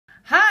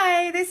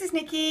this is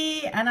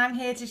Nikki, and I'm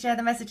here to share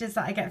the messages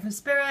that I get from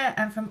Spirit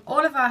and from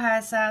all of our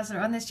higher selves that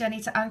are on this journey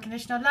to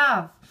unconditional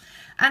love.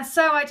 And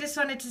so I just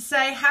wanted to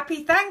say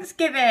happy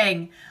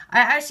Thanksgiving. I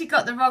actually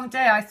got the wrong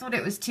day. I thought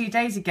it was 2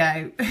 days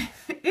ago.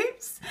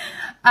 Oops.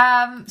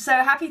 So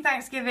happy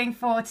Thanksgiving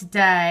for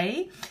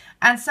today.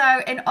 And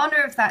so in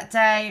honor of that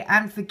day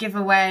and for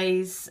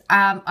giveaways,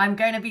 I'm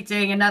going to be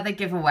doing another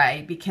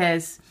giveaway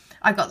because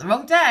I got the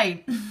wrong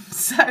day.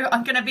 So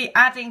I'm going to be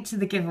adding to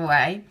the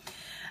giveaway.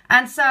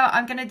 And so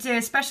I'm going to do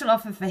a special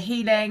offer for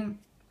healing,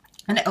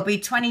 and it'll be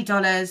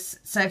 $20.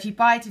 So if you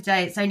buy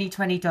today, it's only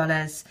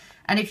 $20.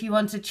 And if you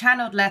want a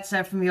channeled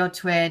letter from your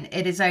twin,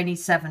 it is only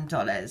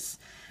 $7.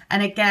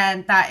 And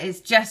again, that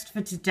is just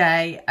for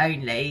today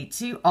only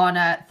to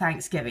honor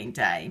Thanksgiving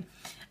Day.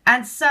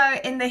 And so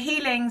in the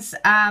healings,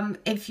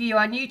 if you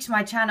are new to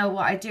my channel,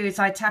 what I do is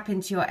I tap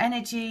into your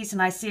energies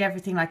and I see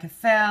everything like a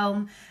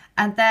film.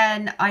 And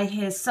then I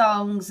hear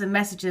songs and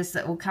messages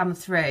that will come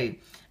through.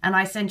 And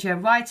I send you a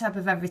write-up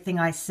of everything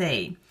I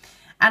see.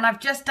 And I've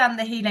just done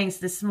the healings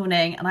this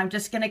morning, and I'm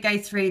just going to go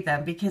through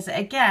them because,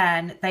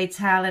 again, they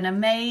tell an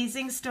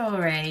amazing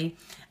story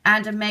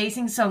and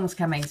amazing songs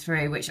coming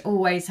through, which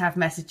always have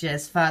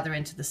messages further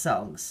into the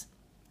songs.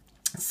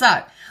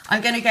 So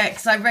I'm going to go,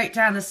 because I wrote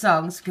down the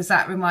songs because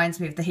that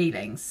reminds me of the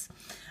healings.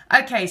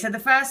 Okay, so the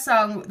first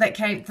song that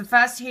came, the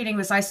first healing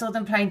was I saw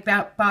them playing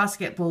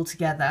basketball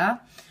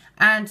together,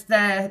 and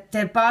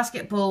their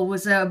basketball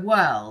was a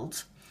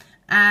world.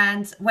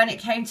 And when it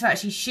came to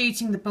actually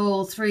shooting the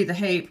ball through the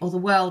hoop, or the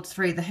world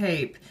through the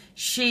hoop,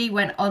 she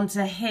went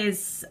onto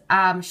his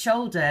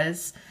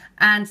shoulders,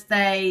 and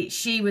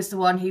she was the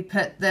one who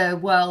put the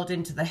world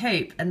into the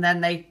hoop, and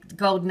then the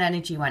golden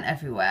energy went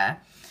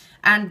everywhere.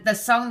 And the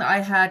song that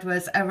I heard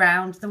was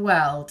Around the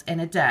World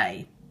in a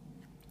Day.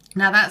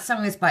 Now that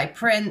song is by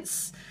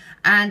Prince,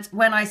 and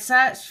when I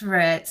searched for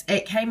it,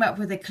 it came up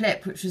with a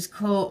clip which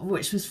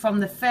was from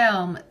the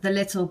film The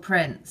Little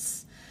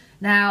Prince.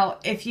 Now,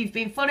 if you've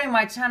been following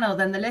my channel,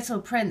 then The Little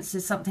Prince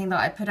is something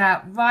that I put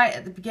out right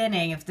at the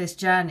beginning of this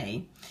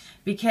journey,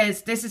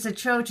 because this is a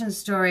children's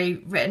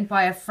story written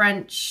by a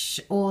French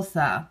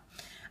author,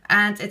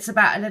 and it's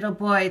about a little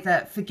boy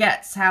that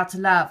forgets how to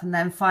love and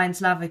then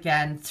finds love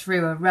again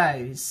through a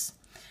rose.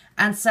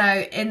 And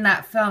so in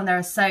that film, there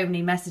are so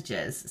many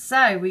messages.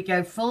 So we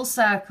go full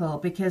circle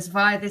because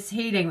via this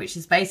healing, which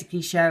is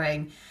basically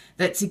showing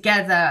that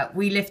together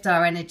we lift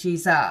our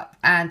energies up,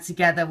 and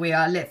together we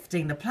are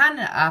lifting the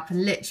planet up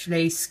and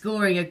literally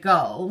scoring a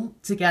goal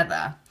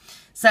together.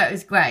 So it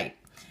was great.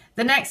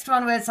 The next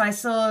one was I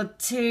saw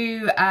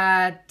two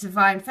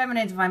divine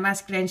feminine, divine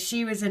masculine.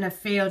 She was in a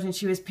field and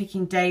she was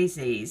picking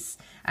daisies,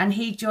 and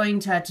he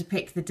joined her to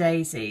pick the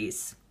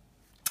daisies.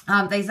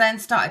 They then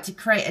started to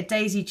create a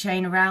daisy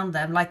chain around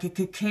them like a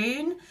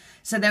cocoon.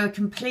 So they were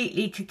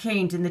completely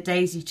cocooned in the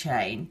daisy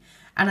chain.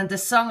 And the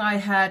song I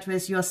heard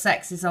was Your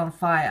Sex is on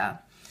Fire.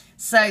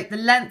 So the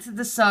length of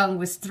the song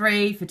was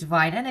 3 for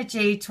divine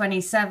energy,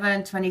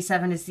 27.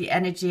 27 is the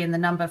energy and the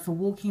number for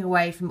walking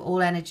away from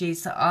all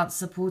energies that aren't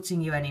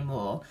supporting you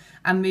anymore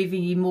and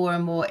moving you more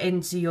and more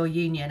into your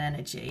union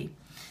energy.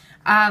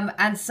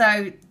 And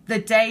so the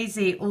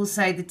daisy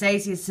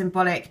is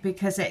symbolic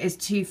because it is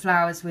 2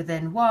 flowers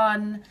within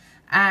one.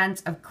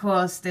 And of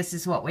course, this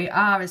is what we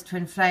are as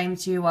twin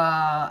flames. You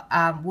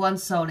are one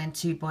soul in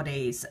 2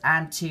 bodies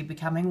and 2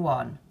 becoming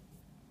one.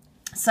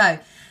 So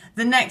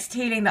the next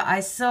healing that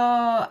I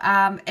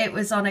saw, it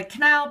was on a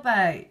canal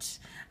boat,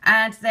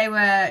 and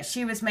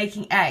she was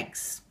making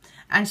eggs,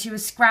 and she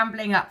was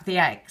scrambling up the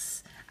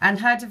eggs, and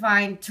her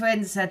divine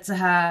twin said to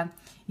her,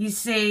 you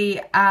see,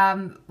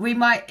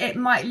 it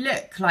might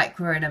look like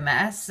we're in a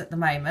mess at the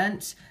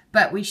moment,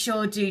 but we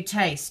sure do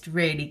taste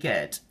really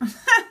good,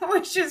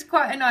 which is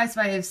quite a nice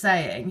way of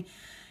saying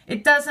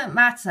it doesn't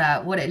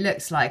matter what it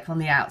looks like on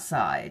the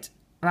outside,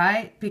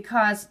 right?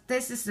 Because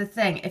this is the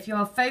thing. If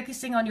you're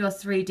focusing on your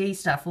 3D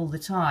stuff all the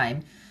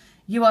time,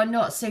 you are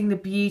not seeing the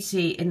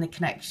beauty in the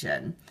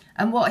connection.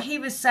 And what he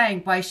was saying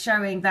by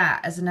showing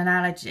that as an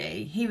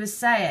analogy, he was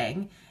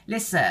saying,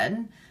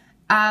 listen,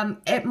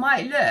 it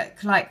might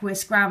look like we're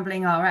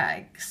scrambling our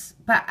eggs,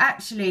 but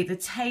actually the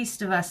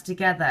taste of us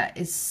together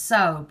is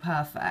so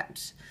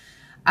perfect.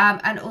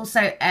 And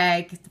also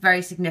egg,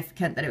 very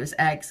significant that it was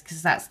eggs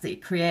because that's the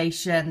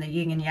creation, the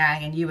yin and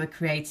yang, and you were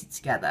created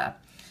together.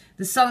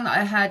 The song that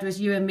I heard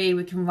was You and Me,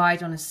 We Can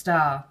Ride on a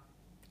Star.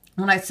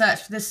 When I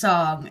searched for the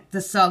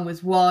song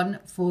was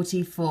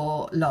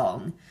 144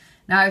 long.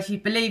 Now, if you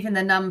believe in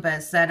the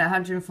numbers, then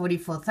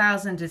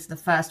 144,000 is the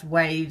first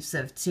waves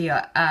of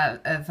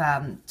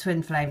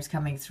twin flames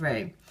coming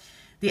through.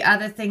 The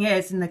other thing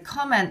is, in the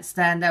comments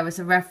then, there was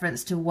a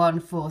reference to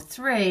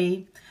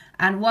 143,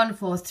 and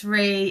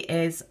 143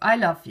 is I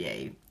love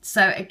you.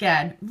 So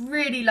again,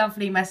 really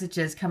lovely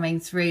messages coming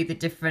through the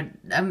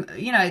different,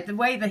 the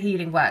way the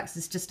healing works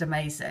is just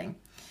amazing.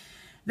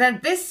 Then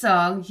this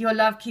song, Your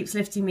Love Keeps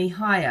Lifting Me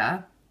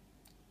Higher,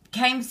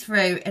 came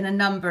through in a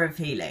number of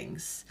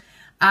healings.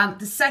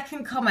 The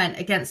second comment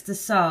against the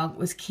song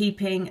was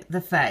keeping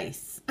the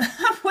faith,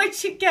 which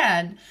which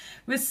again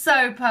was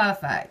so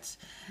perfect.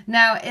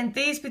 Now, in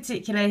these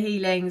particular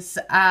healings,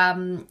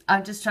 I'm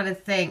just trying to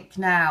think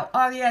now.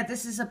 Oh, yeah,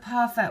 this is a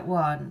perfect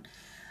one.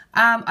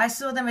 I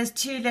saw them as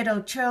two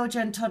little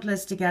children,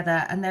 toddlers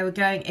together, and they were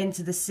going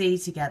into the sea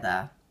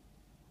together.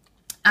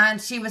 And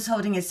she was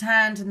holding his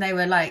hand, and they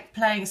were like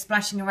playing,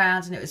 splashing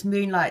around, and it was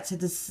moonlight, so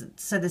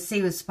the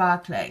sea was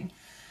sparkling.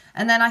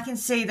 And then I can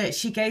see that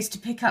she goes to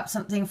pick up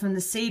something from the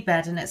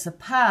seabed, and it's a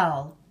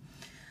pearl.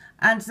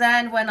 And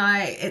then when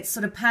it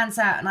sort of pans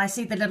out and I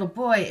see the little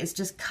boy is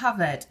just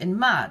covered in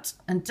mud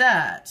and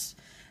dirt.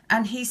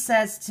 And he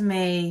says to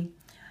me,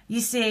 you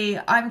see,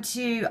 I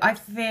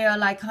feel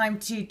like I'm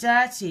too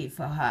dirty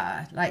for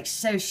her. Like,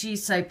 so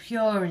she's so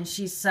pure and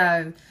she's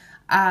so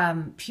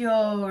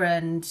pure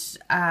and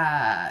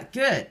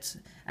good.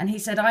 And he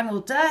said, I'm all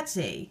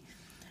dirty.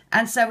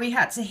 And so we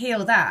had to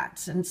heal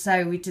that. And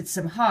so we did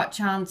some heart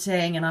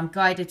chanting, and I'm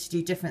guided to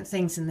do different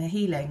things in the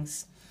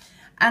healings.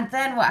 And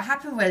then what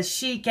happened was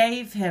she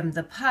gave him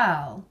the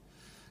pearl.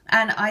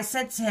 And I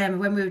said to him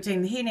when we were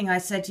doing the healing, I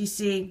said, you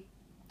see,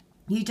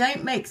 you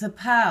don't make the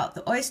pearl,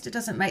 the oyster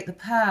doesn't make the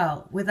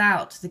pearl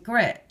without the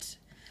grit.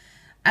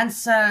 And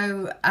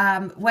so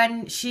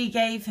when she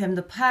gave him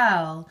the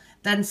pearl,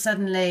 then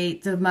suddenly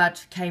the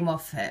mud came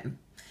off him.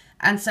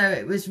 And so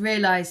it was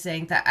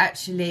realizing that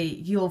actually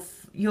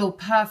you're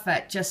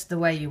perfect just the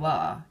way you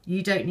are.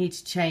 You don't need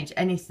to change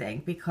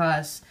anything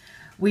because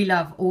we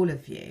love all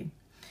of you.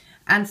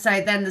 And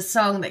so then the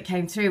song that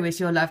came through was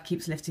Your Love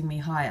Keeps Lifting Me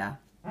Higher,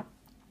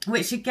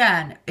 which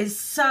again is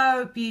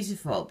so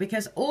beautiful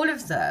because all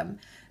of them,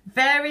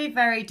 very,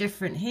 very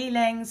different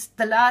healings.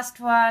 The last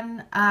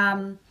one,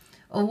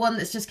 or one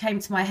that's just came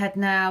to my head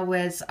now,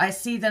 was I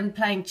see them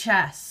playing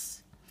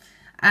chess,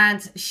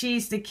 and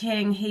she's the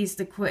king, he's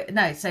the queen.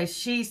 No, so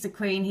she's the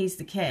queen, he's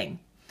the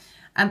king.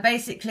 And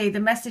basically the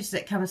message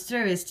that comes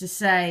through is to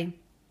say,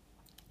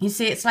 you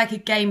see, it's like a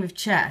game of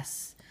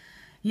chess.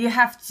 You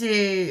have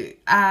to,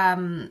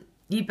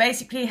 you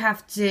basically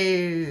have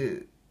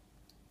to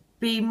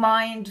be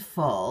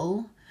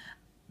mindful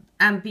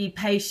and be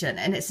patient.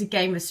 And it's a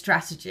game of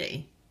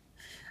strategy.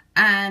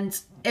 And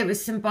it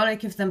was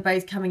symbolic of them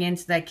both coming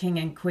into their king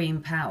and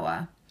queen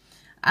power.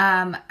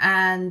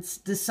 And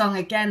the song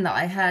again that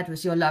I heard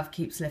was Your Love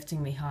Keeps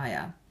Lifting Me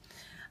Higher.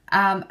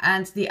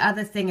 And the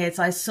other thing is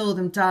I saw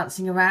them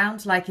dancing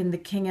around like in The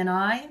King and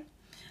I.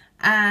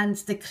 And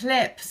the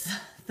clips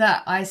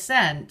that I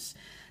sent,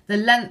 the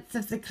length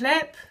of the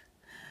clip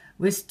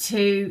was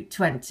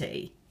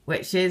 2:20,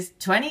 which is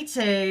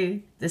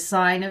 22, the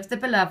sign of the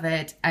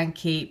beloved, and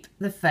keep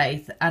the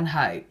faith and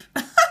hope.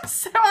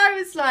 So I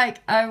was like,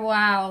 oh,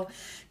 wow,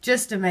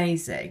 just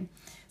amazing.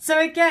 So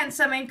again,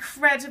 some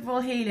incredible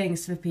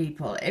healings for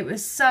people. It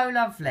was so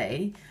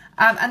lovely.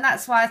 And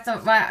that's why I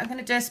thought, right, I'm going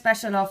to do a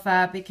special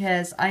offer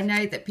because I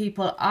know that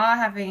people are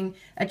having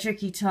a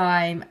tricky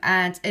time,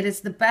 and it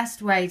is the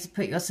best way to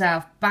put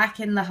yourself back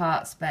in the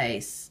heart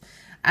space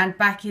and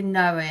back in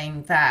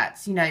knowing that,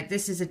 you know,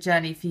 this is a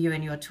journey for you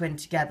and your twin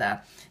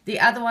together. The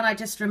other one I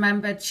just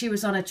remembered, she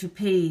was on a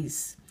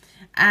trapeze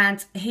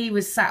and he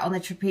was sat on the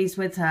trapeze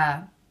with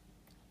her.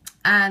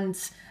 And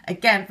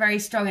again, very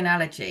strong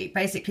analogy.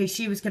 Basically,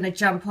 she was going to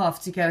jump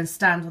off to go and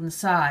stand on the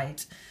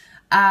side.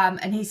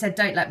 And he said,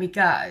 don't let me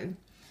go.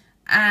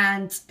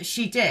 And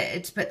she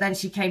did, but then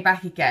she came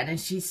back again and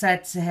she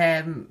said to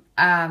him,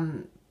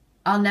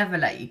 I'll never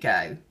let you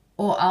go,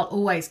 or I'll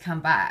always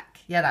come back.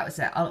 Yeah, that was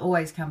it. I'll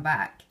always come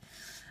back.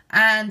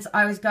 And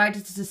I was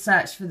guided to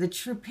search for the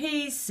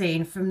trapeze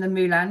scene from the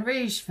Moulin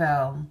Rouge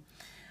film.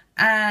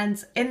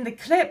 And in the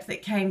clip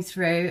that came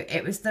through,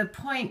 it was the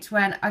point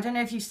when, I don't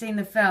know if you've seen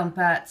the film,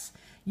 but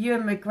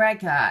Ewan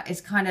McGregor is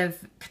kind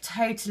of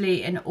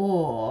totally in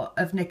awe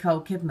of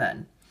Nicole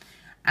Kidman.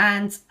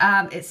 And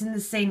it's in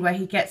the scene where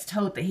he gets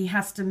told that he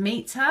has to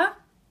meet her.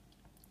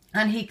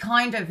 And he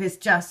kind of is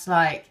just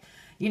like,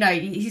 you know,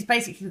 he's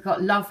basically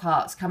got love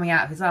hearts coming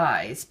out of his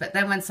eyes. But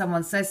then when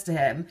someone says to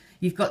him,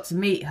 you've got to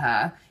meet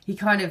her, he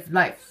kind of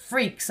like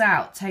freaks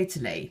out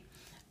totally.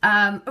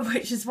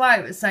 Which is why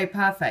it was so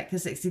perfect,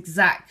 because it's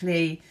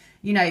exactly,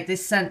 you know,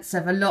 this sense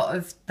of a lot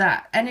of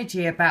that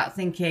energy about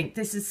thinking,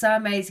 this is so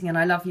amazing and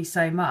I love you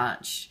so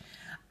much.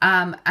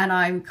 And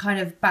I'm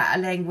kind of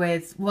battling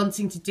with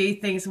wanting to do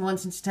things and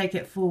wanting to take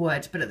it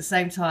forward. But at the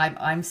same time,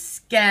 I'm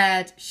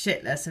scared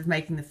shitless of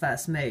making the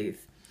first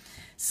move.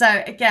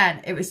 So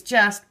again, it was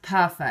just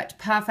perfect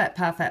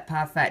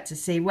to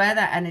see where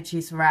their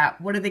energies were at.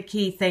 What are the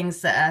key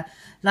things that are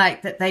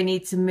like that they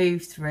need to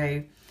move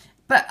through?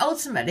 But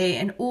ultimately,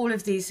 in all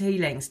of these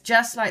healings,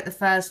 just like the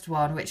first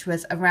one, which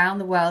was Around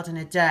the World in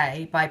a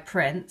Day by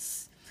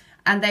Prince,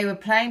 and they were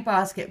playing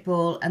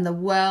basketball and the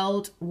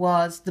world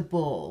was the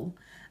ball.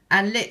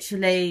 And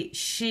literally,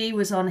 she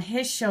was on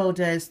his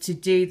shoulders to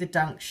do the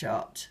dunk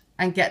shot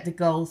and get the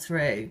goal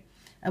through.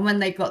 And when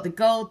they got the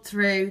goal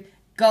through,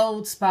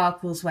 gold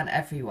sparkles went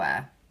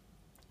everywhere.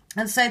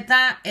 And so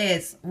that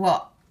is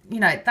what, you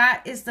know,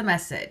 that is the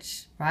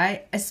message,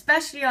 right?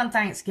 Especially on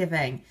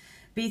Thanksgiving.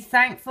 Be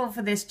thankful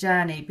for this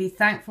journey. Be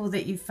thankful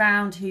that you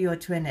found who your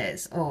twin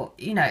is. Or,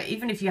 you know,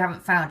 even if you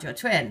haven't found your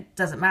twin,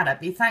 doesn't matter.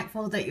 Be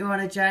thankful that you're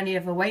on a journey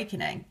of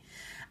awakening.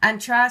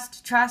 And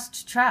trust,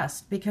 trust,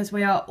 trust, because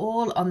we are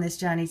all on this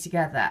journey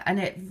together. And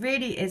it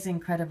really is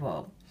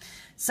incredible.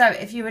 So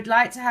if you would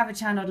like to have a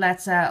channeled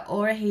letter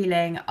or a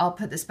healing, I'll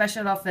put the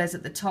special offers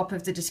at the top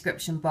of the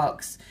description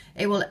box.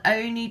 It will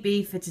only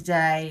be for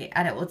today,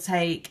 and it will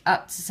take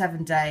up to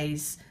 7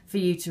 days for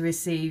you to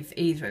receive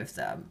either of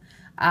them.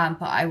 But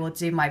I will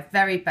do my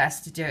very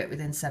best to do it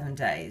within 7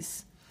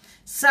 days.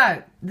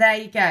 So there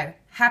you go.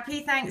 Happy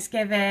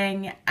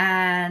Thanksgiving,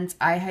 and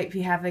I hope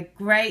you have a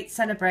great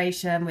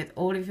celebration with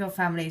all of your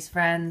family's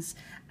friends.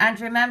 And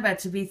remember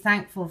to be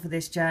thankful for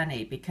this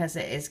journey, because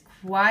it is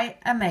quite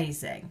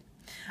amazing.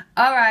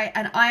 All right,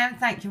 and I am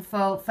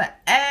thankful for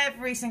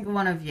every single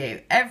one of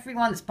you,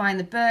 everyone that's buying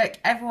the book,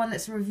 everyone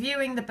that's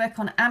reviewing the book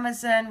on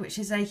Amazon, which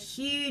is a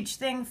huge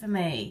thing for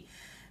me.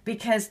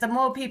 Because the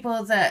more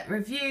people that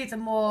review, the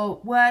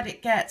more word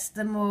it gets,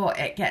 the more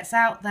it gets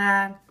out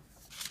there,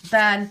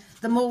 then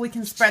the more we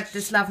can spread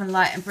this love and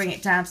light and bring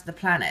it down to the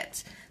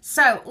planet.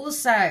 So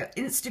also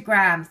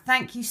Instagram,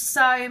 thank you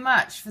so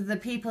much for the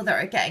people that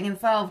are getting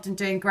involved in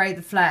doing Grow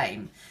the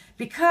Flame,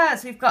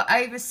 because we've got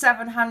over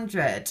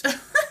 700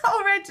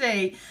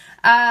 already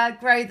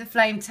Grow the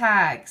Flame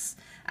tags.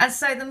 And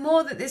so the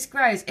more that this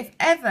grows, if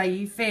ever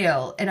you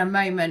feel in a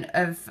moment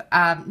of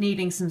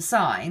needing some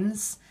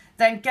signs,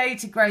 then go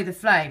to Grow the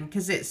Flame,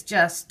 because it's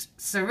just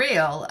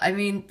surreal. I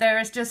mean, there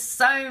is just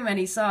so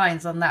many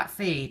signs on that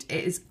feed.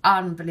 It is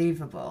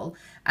unbelievable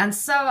and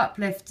so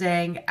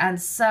uplifting,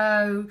 and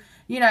so,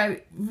 you know,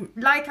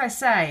 like I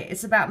say,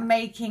 it's about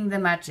making the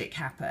magic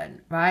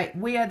happen, right?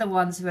 We are the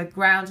ones who are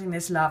grounding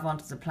this love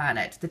onto the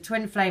planet, the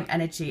twin flame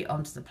energy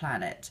onto the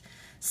planet.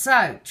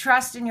 So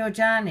trust in your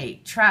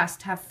journey,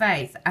 trust, have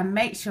faith, and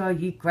make sure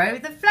you grow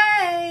the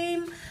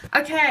flame.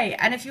 Okay,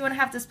 and if you want to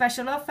have the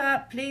special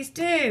offer, please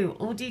do.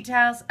 All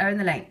details are in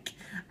the link.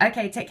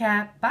 Okay, take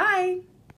care. Bye.